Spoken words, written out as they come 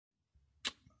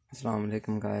Assalamu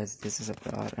alaikum guys, this is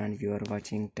Abrar and you are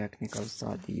watching Technical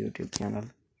Saadi YouTube channel.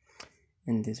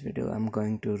 In this video I'm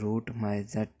going to root my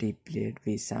ZTE Blade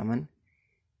V7,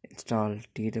 install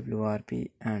TWRP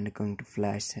and going to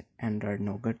flash Android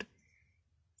Nougat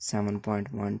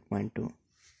 7.1.2.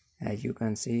 As you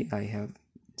can see, I have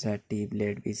ZTE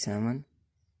Blade V7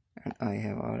 and I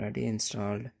have already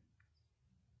installed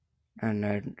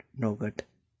Android Nougat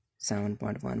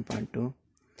 7.1.2.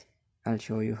 I'll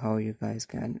show you how you guys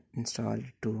can install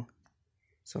it too.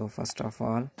 So first of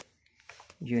all,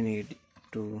 you need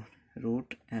to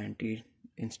root and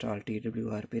install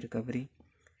TWRP recovery.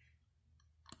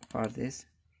 For this,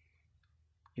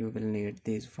 you will need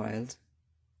these files.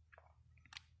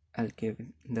 I'll give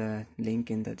the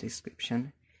link in the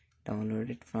description.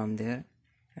 Download it from there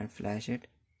and flash it.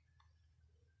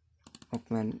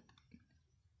 Open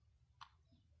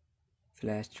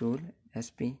Flash Tool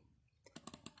SP.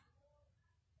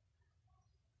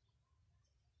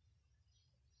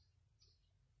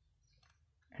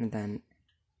 And then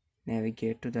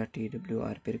navigate to the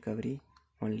TWRP recovery.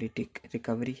 Only tick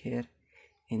recovery here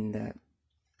in the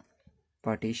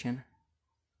partition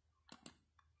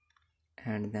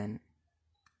and then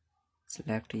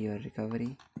select your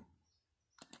recovery.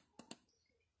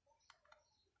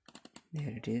 There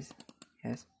it is.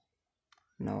 Yes.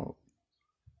 Now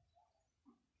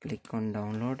click on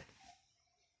download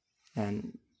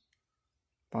and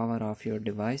power off your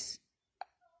device.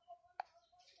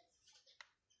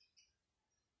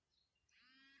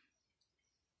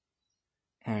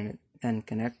 And then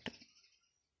connect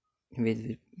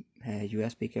with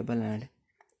USB cable and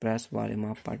press volume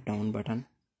up or down button.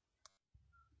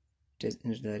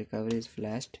 The recovery is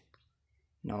flashed.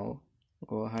 Now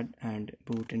go ahead and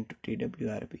boot into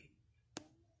TWRP.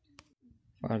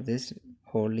 For this,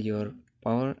 hold your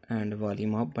power and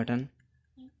volume up button.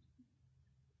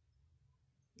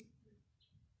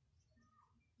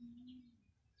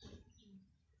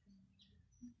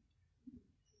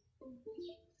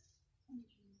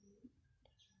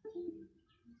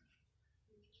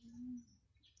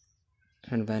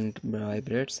 And when it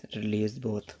vibrates, release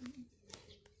both.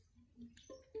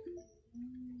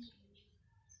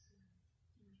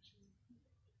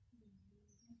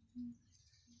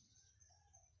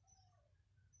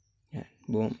 Yeah,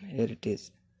 boom, here it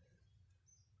is.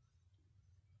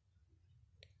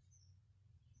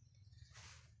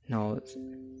 Now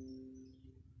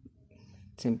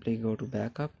simply go to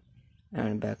backup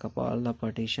and back up all the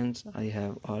partitions. I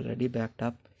have already backed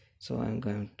up, so I'm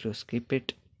going to skip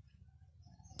it.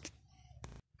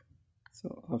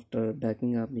 So after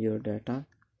backing up your data,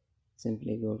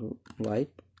 simply go to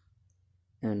wipe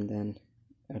and then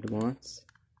advanced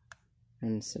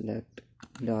and select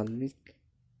Dalvik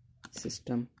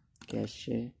system,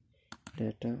 cache,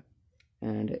 data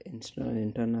and install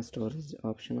internal storage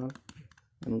optional.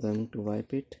 I'm going to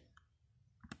wipe it.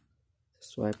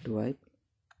 Swipe to wipe.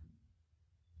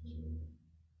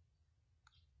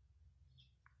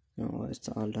 Now it's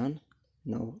all done.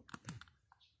 Now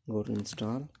go to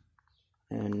install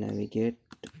and navigate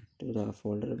to the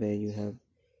folder where you have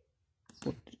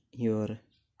put your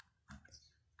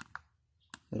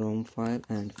ROM file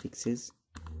and fixes.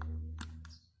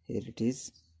 Here it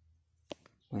is,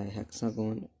 my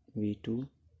Hexagon V2.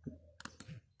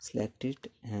 Select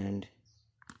it and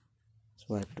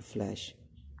swipe to flash.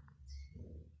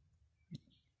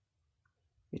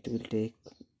 It will take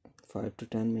 5 to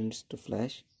 10 minutes to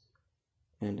flash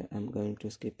and I'm going to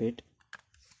skip it.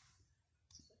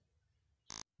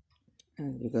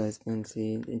 As you guys can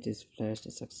see, it is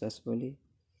flashed successfully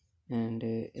and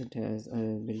it has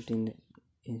a built-in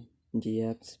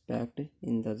GApps packed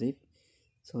in the zip,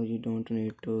 so you don't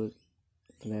need to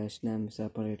flash them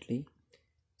separately.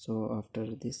 So after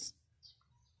this,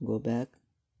 go back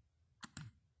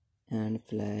and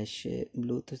flash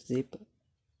Bluetooth zip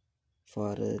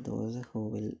for those who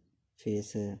will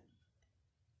face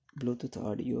Bluetooth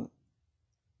audio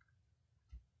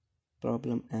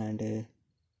problem and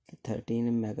 13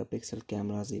 megapixel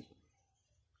camera zip.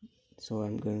 So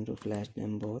I'm going to flash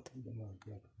them both.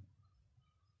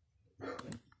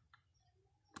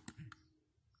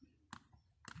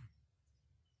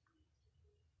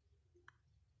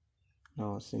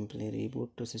 Now simply reboot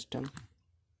to system.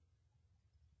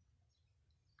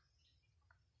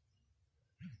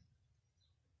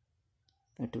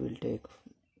 It will take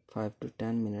 5 to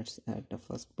 10 minutes at the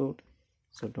first boot,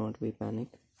 so don't be panic.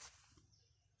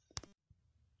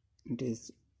 It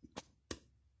is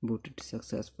booted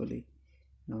successfully.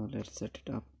 Now let's set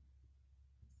it up.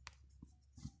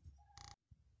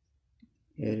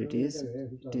 Here it is.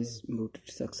 It is booted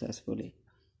successfully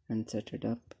and set it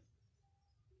up.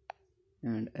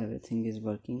 and everything is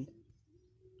working.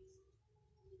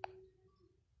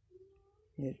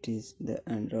 Here it is, the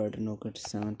Android Nougat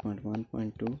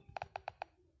 7.1.2,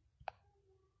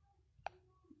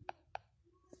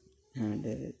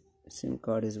 and SIM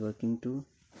card is working too.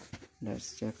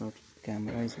 Let's check out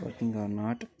camera is working or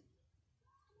not.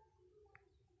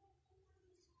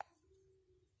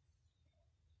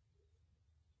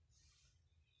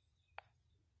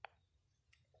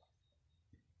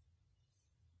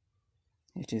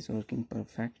 It is working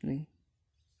perfectly.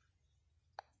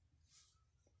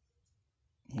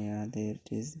 Yeah, there it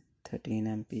is, 13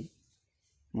 MP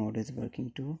mode is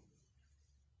working too.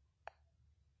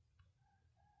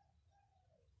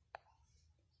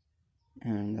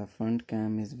 And the front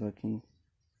cam is working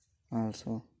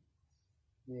also.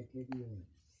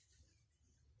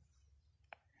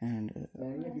 And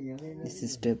this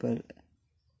is stable,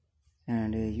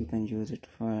 and you can use it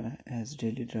for as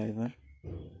daily driver.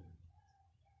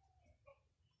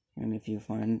 And if you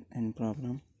find any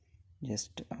problem,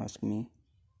 just ask me.